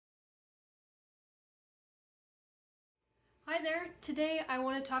Hi there. Today I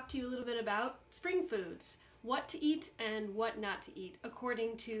want to talk to you a little bit about spring foods, what to eat and what not to eat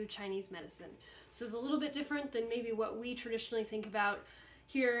according to Chinese medicine. So it's a little bit different than maybe what we traditionally think about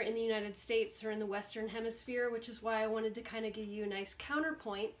here in the United States or in the Western Hemisphere, which is why I wanted to kind of give you a nice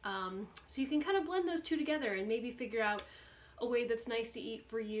counterpoint so you can kind of blend those two together and maybe figure out a way that's nice to eat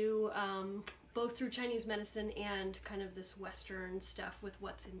for you, both through Chinese medicine and kind of this Western stuff with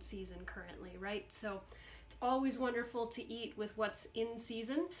what's in season currently, right? So it's always wonderful to eat with what's in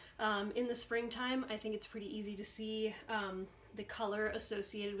season. In the springtime, I think it's pretty easy to see the color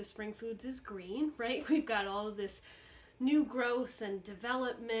associated with spring foods is green, right? We've got all of this new growth and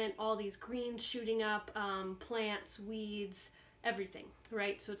development, all these greens shooting up, plants, weeds, everything,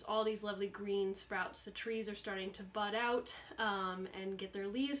 right? So it's all these lovely green sprouts. The trees are starting to bud out and get their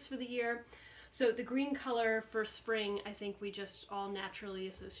leaves for the year. So the green color for spring, I think we just all naturally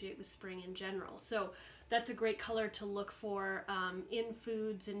associate with spring in general. So that's a great color to look for in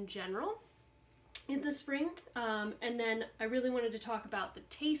foods in general in the spring. And then I really wanted to talk about the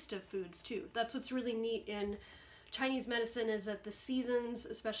taste of foods too. That's what's really neat in Chinese medicine, is that the seasons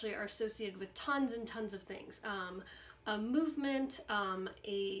especially are associated with tons and tons of things. A movement,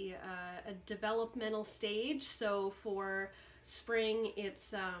 a developmental stage. So for spring,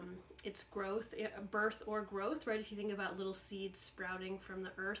 it's growth, birth or growth, right? If you think about little seeds sprouting from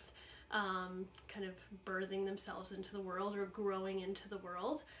the earth, kind of birthing themselves into the world or growing into the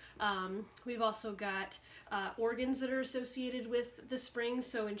world. We've also got organs that are associated with the spring.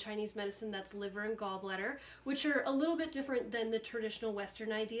 So in Chinese medicine, that's liver and gallbladder, which are a little bit different than the traditional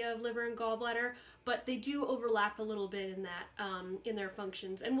Western idea of liver and gallbladder, but they do overlap a little bit in that, in their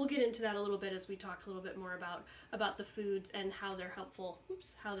functions. And we'll get into that a little bit as we talk a little bit more about the foods and how they're helpful.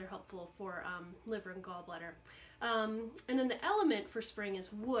 How they're helpful for liver and gallbladder. And then the element for spring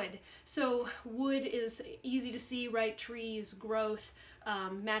is wood. So wood is easy to see, right? Trees, growth,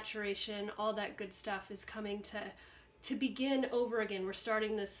 maturation, all that good stuff is coming to begin over again. We're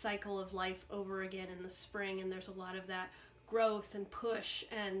starting this cycle of life over again in the spring, and there's a lot of that growth and push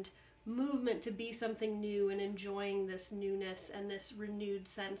and movement to be something new and enjoying this newness and this renewed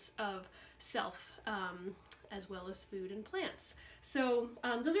sense of self, as well as food and plants. So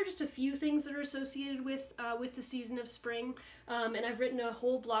those are just a few things that are associated with the season of spring. And I've written a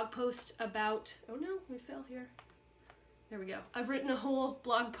whole blog post about, oh no, we fell here. There we go. I've written a whole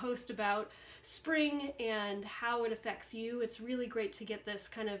blog post about spring and how it affects you. It's really great to get this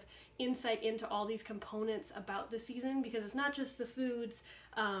kind of insight into all these components about the season, because it's not just the foods,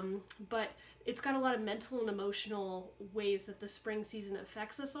 but it's got a lot of mental and emotional ways that the spring season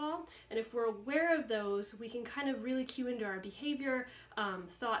affects us all. And if we're aware of those, we can kind of really cue into our behavior,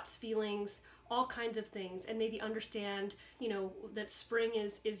 thoughts, feelings, all kinds of things, and maybe understand, you know, that spring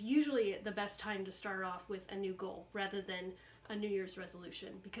is usually the best time to start off with a new goal rather than a New Year's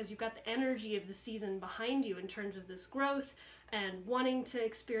resolution, because you've got the energy of the season behind you in terms of this growth and wanting to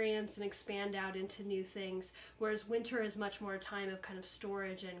experience and expand out into new things, whereas winter is much more a time of kind of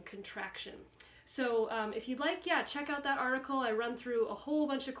storage and contraction. So if you'd like, yeah, check out that article. I run through a whole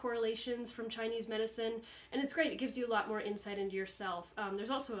bunch of correlations from Chinese medicine, and it's great. It gives you a lot more insight into yourself. There's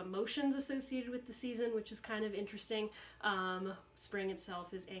also emotions associated with the season, which is kind of interesting. Spring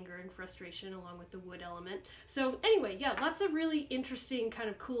itself is anger and frustration along with the wood element. So anyway, yeah, lots of really interesting kind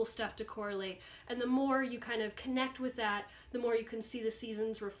of cool stuff to correlate. And the more you kind of connect with that, the more you can see the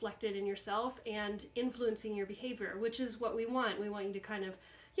seasons reflected in yourself and influencing your behavior, which is what we want. We want you to kind of,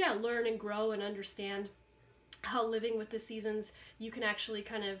 yeah, learn and grow and understand how living with the seasons, you can actually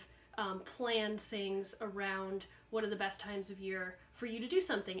kind of plan things around what are the best times of year for you to do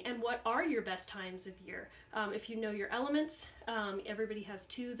something, and what are your best times of year. If you know your elements, everybody has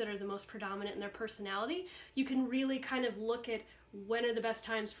two that are the most predominant in their personality. You can really kind of look at when are the best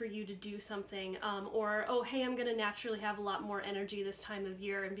times for you to do something, or, oh, hey, I'm gonna naturally have a lot more energy this time of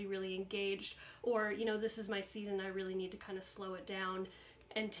year and be really engaged, or, you know, this is my season, I really need to kind of slow it down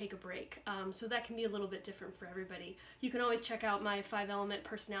and take a break. So that can be a little bit different for everybody. You can always check out my 5-element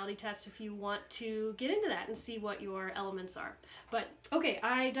personality test if you want to get into that and see what your elements are. But okay,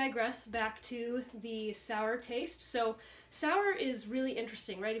 I digress. Back to the sour taste. So sour is really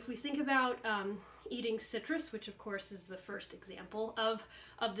interesting, right? If we think about eating citrus, which of course is the first example of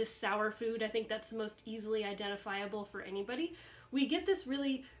this sour food, I think that's the most easily identifiable for anybody. We get this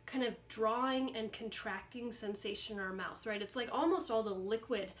really kind of drawing and contracting sensation in our mouth, right? It's like almost all the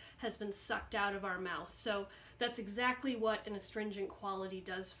liquid has been sucked out of our mouth. So that's exactly what an astringent quality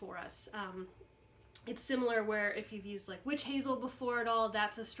does for us. It's similar where if you've used like witch hazel before at all,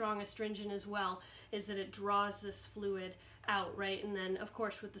 that's a strong astringent as well, is that it draws this fluid out, right? And then, of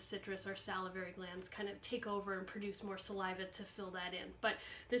course, with the citrus, our salivary glands kind of take over and produce more saliva to fill that in. But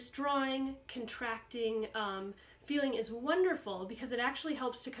this drawing, contracting feeling is wonderful because it actually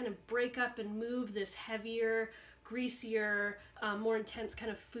helps to kind of break up and move this heavier, greasier, more intense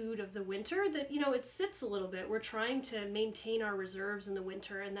kind of food of the winter that, you know, it sits a little bit. We're trying to maintain our reserves in the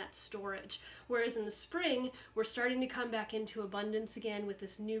winter and that storage. Whereas in the spring, we're starting to come back into abundance again with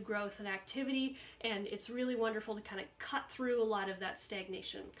this new growth and activity, and it's really wonderful to kind of cut through a lot of that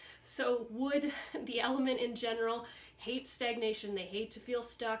stagnation. So wood, the element in general, hates stagnation. They hate to feel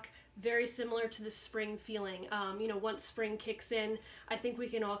stuck. Very similar to the spring feeling. You know, once spring kicks in, I think we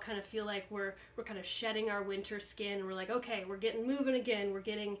can all kind of feel like we're kind of shedding our winter skin. We're like, okay, we're getting moving again. We're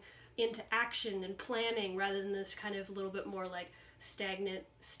getting into action and planning rather than this kind of a little bit more like stagnant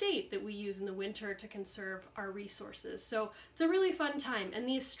state that we use in the winter to conserve our resources. So it's a really fun time. And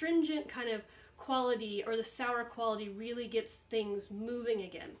the astringent kind of quality, or the sour quality, really gets things moving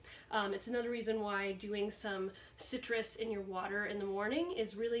again. It's another reason why doing some citrus in your water in the morning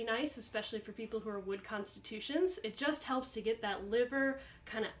is really nice, especially for people who are wood constitutions. It just helps to get that liver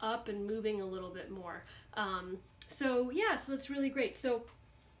kind of up and moving a little bit more. So yeah, so that's really great. So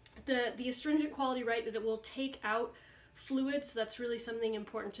the astringent quality, right, that it will take out fluid, so that's really something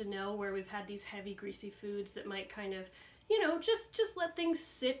important to know where we've had these heavy, greasy foods that might kind of, you know, just let things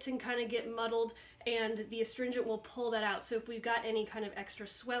sit and kind of get muddled, and the astringent will pull that out. So if we've got any kind of extra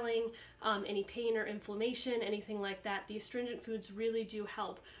swelling, any pain or inflammation, anything like that, the astringent foods really do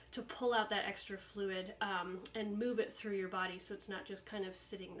help to pull out that extra fluid and move it through your body so it's not just kind of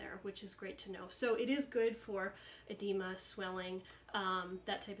sitting there, which is great to know. So it is good for edema, swelling,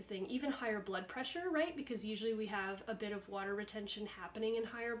 that type of thing. Even higher blood pressure, right? Because usually we have a bit of water retention happening in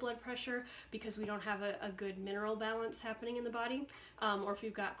higher blood pressure because we don't have a good mineral balance happening in the body. Or if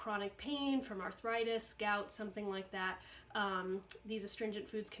you've got chronic pain from arthritis, gout, something like that, these astringent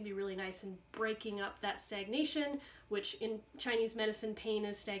foods can be really nice in breaking up that stagnation, which in Chinese medicine, pain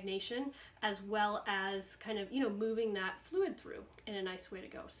is stagnation, as well as kind of, you know, moving that fluid through in a nice way to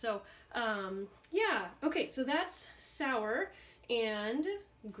go. So yeah, okay, so that's sour and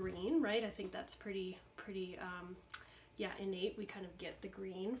green, right? I think that's pretty yeah, innate. We kind of get the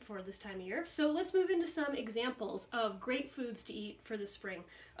green for this time of year. So let's move into some examples of great foods to eat for the spring,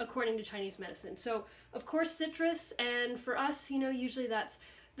 according to Chinese medicine. So of course, citrus, and for us, you know, usually that's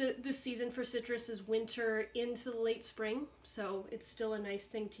the season for citrus is winter into the late spring. So it's still a nice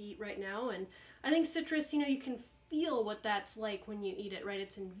thing to eat right now. And I think citrus, you know, you can feel what that's like when you eat it, right?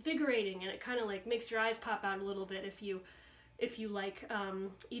 It's invigorating, and it kind of like makes your eyes pop out a little bit if you like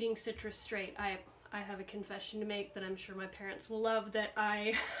eating citrus straight. I have a confession to make that I'm sure my parents will love, that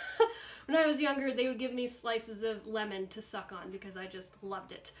when I was younger, they would give me slices of lemon to suck on because I just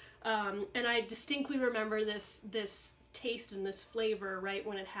loved it. And I distinctly remember this taste and this flavor, right,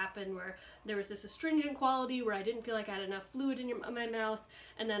 when it happened, where there was this astringent quality where I didn't feel like I had enough fluid in my mouth,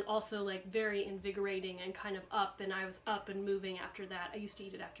 and then also like very invigorating and kind of up, and I was up and moving after that. I used to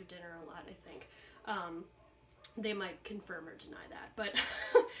eat it after dinner a lot, I think. They might confirm or deny that,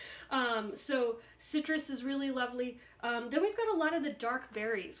 but so citrus is really lovely. Then we've got a lot of the dark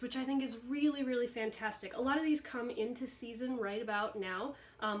berries, which I think is really, really fantastic. A lot of these come into season right about now,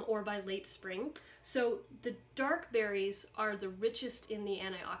 or by late spring. So the dark berries are the richest in the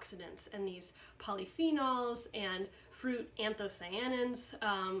antioxidants and these polyphenols and fruit anthocyanins,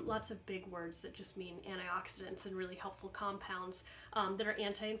 lots of big words that just mean antioxidants and really helpful compounds that are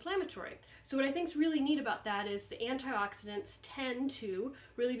anti-inflammatory. So what I think is really neat about that is the antioxidants tend to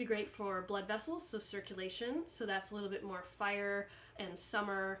really be great for blood vessels, so circulation, so that's a little bit more fire and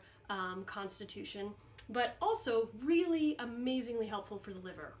summer constitution, but also really amazingly helpful for the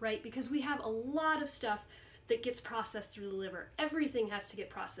liver, right? Because we have a lot of stuff that gets processed through the liver. Everything has to get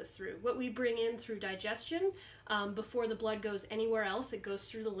processed through. What we bring in through digestion, before the blood goes anywhere else, it goes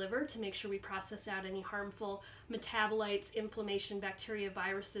through the liver to make sure we process out any harmful metabolites, inflammation, bacteria,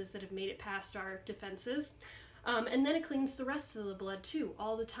 viruses that have made it past our defenses. And then it cleans the rest of the blood too,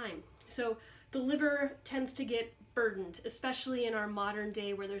 all the time. So the liver tends to get burdened, especially in our modern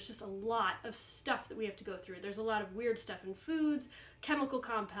day where there's just a lot of stuff that we have to go through. There's a lot of weird stuff in foods, chemical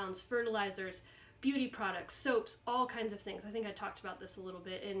compounds, fertilizers, beauty products, soaps, all kinds of things. I think I talked about this a little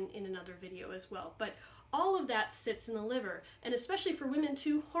bit in another video as well. But all of that sits in the liver, and especially for women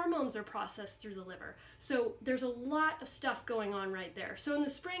too, hormones are processed through the liver. So there's a lot of stuff going on right there. So in the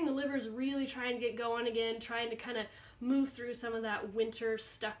spring, the liver's really trying to get going again, trying to kind of move through some of that winter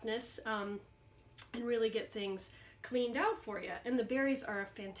stuckness and really get things cleaned out for you. And the berries are a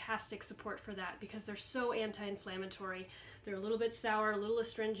fantastic support for that because they're so anti-inflammatory. They're a little bit sour, a little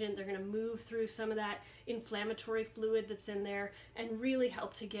astringent. They're going to move through some of that inflammatory fluid that's in there and really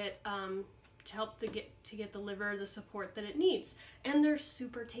help to get the liver the support that it needs. And they're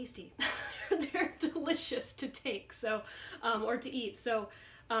super tasty. They're delicious to take, so or to eat. So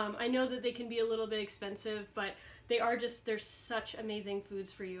I know that they can be a little bit expensive, but they're such amazing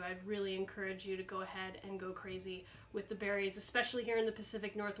foods for you. I'd really encourage you to go ahead and go crazy with the berries, especially here in the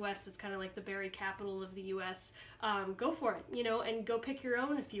Pacific Northwest. It's kind of like the berry capital of the US. Go for it, you know, and go pick your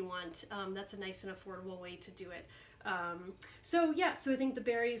own if you want. That's a nice and affordable way to do it. So I think the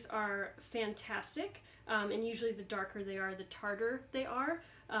berries are fantastic. And usually the darker they are, the tartar they are.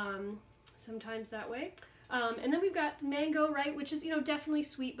 Sometimes that way. And then we've got mango, right, which is, you know, definitely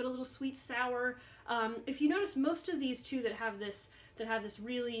sweet, but a little sweet sour. If you notice, most of these too that have this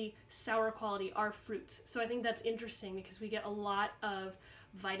really sour quality are fruits. So I think that's interesting because we get a lot of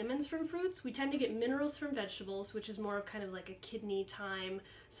vitamins from fruits. We tend to get minerals from vegetables, which is more of kind of like a kidney time,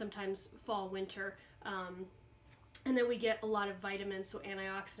 sometimes fall, winter. And then we get a lot of vitamins, so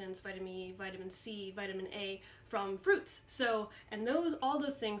antioxidants, vitamin E, vitamin C, vitamin A from fruits. So, and all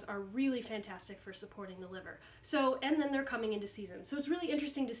those things are really fantastic for supporting the liver. So, and then they're coming into season. So it's really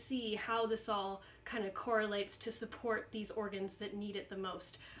interesting to see how this all kind of correlates to support these organs that need it the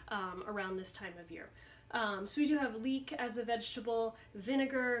most around this time of year. So we do have leek as a vegetable,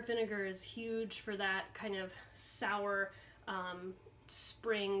 vinegar. Vinegar is huge for that kind of sour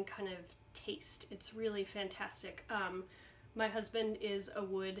spring kind of taste. It's really fantastic. My husband is a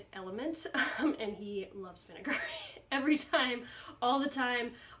wood element and he loves vinegar every time, all the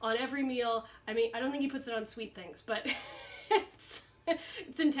time, on every meal. I mean, I don't think he puts it on sweet things, but it's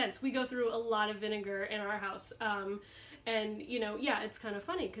intense. We go through a lot of vinegar in our house. And, you know, yeah, it's kind of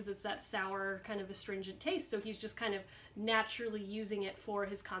funny because it's that sour kind of astringent taste. So he's just kind of naturally using it for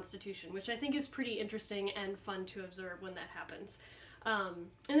his constitution, which I think is pretty interesting and fun to observe when that happens. And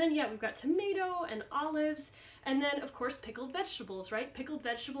then, yeah, we've got tomato and olives, and then, of course, pickled vegetables, right? Pickled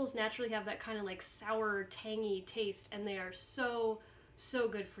vegetables naturally have that kind of like sour, tangy taste, and they are so, so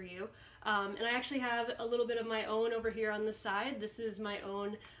good for you. And I actually have a little bit of my own over here on the side. This is my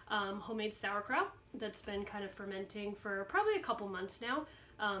own homemade sauerkraut that's been kind of fermenting for probably a couple months now.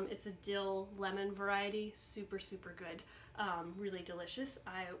 It's a dill lemon variety, super, super good. Really delicious.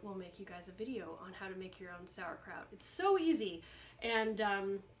 I will make you guys a video on how to make your own sauerkraut. It's so easy. And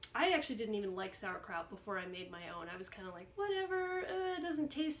I actually didn't even like sauerkraut before I made my own. I was kind of like, whatever, it doesn't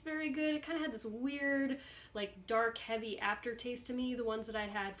taste very good. It kind of had this weird, like dark, heavy aftertaste to me, the ones that I'd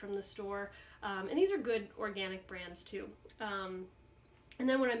had from the store. And these are good organic brands too. And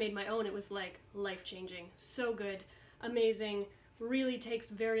then when I made my own, it was like life-changing. So good, amazing. Really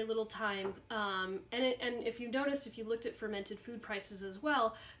takes very little time, and if you noticed, if you looked at fermented food prices as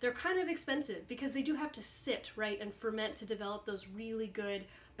well, they're kind of expensive because they do have to sit, right, and ferment to develop those really good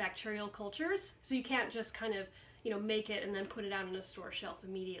bacterial cultures. So you can't just kind of, you know, make it and then put it out on a store shelf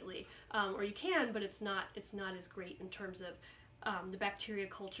immediately, or you can, but it's not as great in terms of the bacteria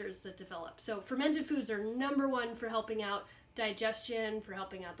cultures that develop. So fermented foods are #1 for helping out digestion, for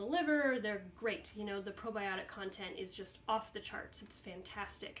helping out the liver. They're great. You know, the probiotic content is just off the charts. It's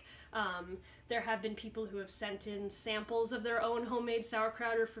fantastic. There have been people who have sent in samples of their own homemade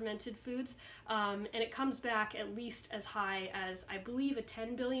sauerkraut or fermented foods, and it comes back at least as high as, I believe, a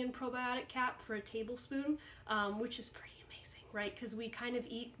 10 billion probiotic cap for a tablespoon, which is pretty amazing, right? Because we kind of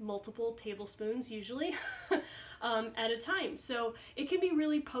eat multiple tablespoons usually at a time. So it can be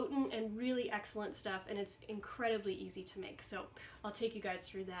really potent and really excellent stuff, and it's incredibly easy to make. So I'll take you guys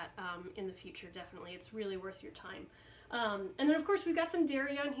through that in the future, definitely. It's really worth your time. And then, of course, we've got some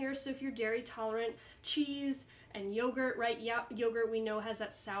dairy on here. So if you're dairy tolerant, cheese and yogurt, right? Yeah, yogurt we know has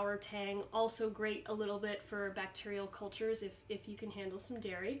that sour tang. Also great a little bit for bacterial cultures if you can handle some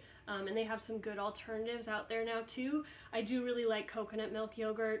dairy. And they have some good alternatives out there now too. I do really like coconut milk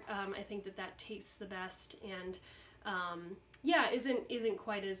yogurt. I think that tastes the best, and yeah, isn't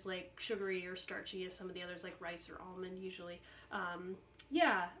quite as like sugary or starchy as some of the others like rice or almond usually.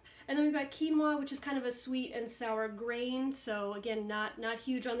 Yeah. And then we've got quinoa, which is kind of a sweet and sour grain. So again, not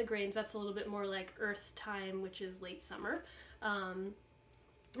huge on the grains. That's a little bit more like earth time, which is late summer. And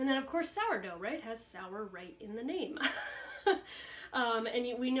then of course sourdough, right? It has sour right in the name.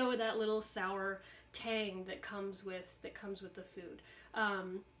 And we know that little sour tang that comes with the food.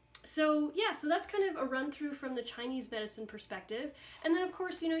 So yeah, so that's kind of a run through from the Chinese medicine perspective. And then of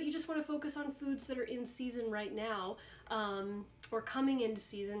course, you just want to focus on foods that are in season right now, or coming into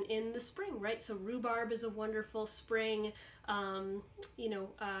season in the spring, right? So rhubarb is a wonderful spring,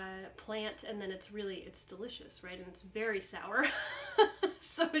 plant, and then it's delicious, right? And it's very sour.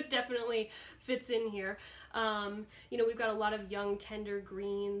 So it definitely fits in here. We've got a lot of young tender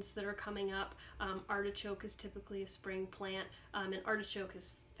greens that are coming up. Artichoke is typically a spring plant, and artichoke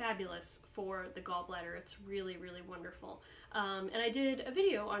is fabulous for the gallbladder. It's really, really wonderful. And I did a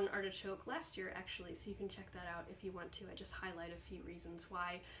video on artichoke last year, actually, so you can check that out if you want to. I just highlight a few reasons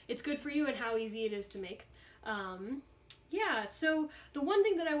why it's good for you and how easy it is to make. Yeah, so the one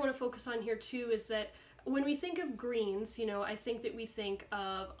thing that I want to focus on here too is that when we think of greens, I think that we think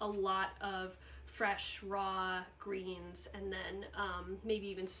of a lot of fresh, raw greens, and then maybe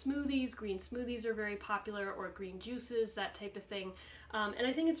even smoothies. Green smoothies are very popular, or green juices, that type of thing. And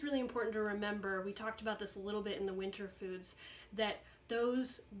I think it's really important to remember, we talked about this a little bit in the winter foods, that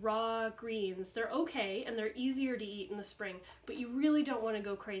those raw greens, they're okay and they're easier to eat in the spring, but you really don't want to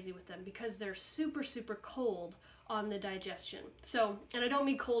go crazy with them because they're super, super cold on the digestion. So, and I don't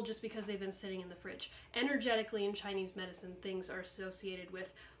mean cold just because they've been sitting in the fridge. Energetically in Chinese medicine, things are associated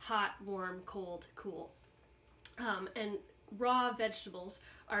with hot, warm, cold, cool. And raw vegetables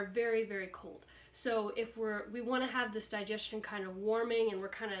are very, very cold. So if we want to have this digestion kind of warming and we're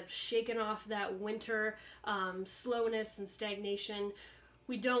kind of shaking off that winter slowness and stagnation,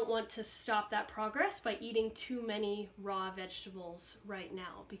 we don't want to stop that progress by eating too many raw vegetables right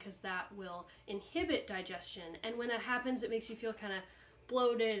now, because that will inhibit digestion. And when that happens, it makes you feel kind of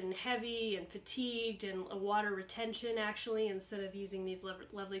bloated and heavy and fatigued and a water retention, actually, instead of using these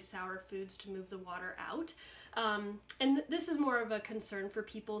lovely sour foods to move the water out. And this is more of a concern for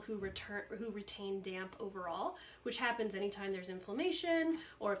people who retain damp overall, which happens anytime there's inflammation,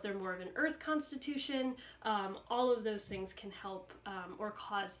 or if they're more of an earth constitution. All of those things can help or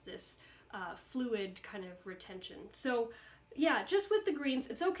cause this fluid kind of retention. So yeah, just with the greens,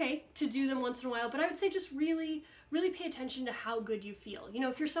 it's okay to do them once in a while, but I would say just really, really pay attention to how good you feel.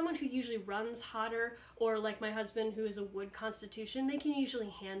 If you're someone who usually runs hotter, or like my husband who is a wood constitution, they can usually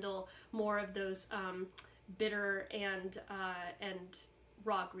handle more of those bitter and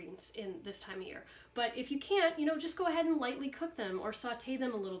raw greens in this time of year. But if you can't, just go ahead and lightly cook them or saute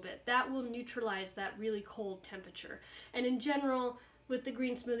them a little bit. That will neutralize that really cold temperature. And in general, with the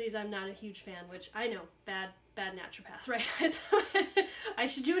green smoothies, I'm not a huge fan, which I know, bad naturopath, right? I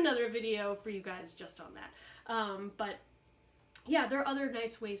should do another video for you guys just on that. But yeah, there are other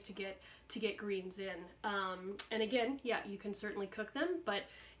nice ways to get greens in. And again, yeah, you can certainly cook them, but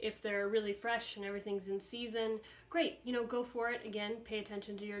if they're really fresh and everything's in season, great, go for it. Again, pay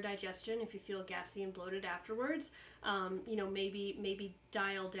attention to your digestion. If you feel gassy and bloated afterwards, maybe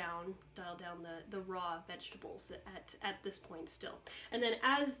dial down the raw vegetables at this point still. And then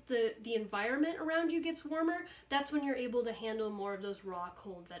as the environment around you gets warmer, that's when you're able to handle more of those raw,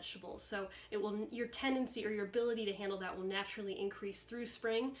 cold vegetables. So your tendency or your ability to handle that will naturally increase through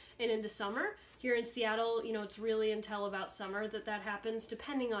spring and into summer. Here in Seattle, it's really until about summer that happens,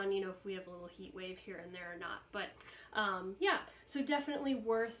 depending on, if we have a little heat wave here and there or not. But yeah, so definitely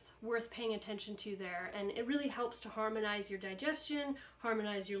worth paying attention to there. And it really helps to harmonize your digestion,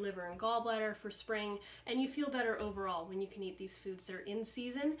 harmonize your liver and gallbladder for spring, and you feel better overall when you can eat these foods that are in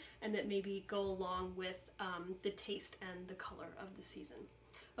season and that maybe go along with the taste and the color of the season.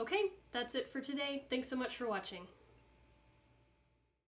 Okay, that's it for today. Thanks so much for watching.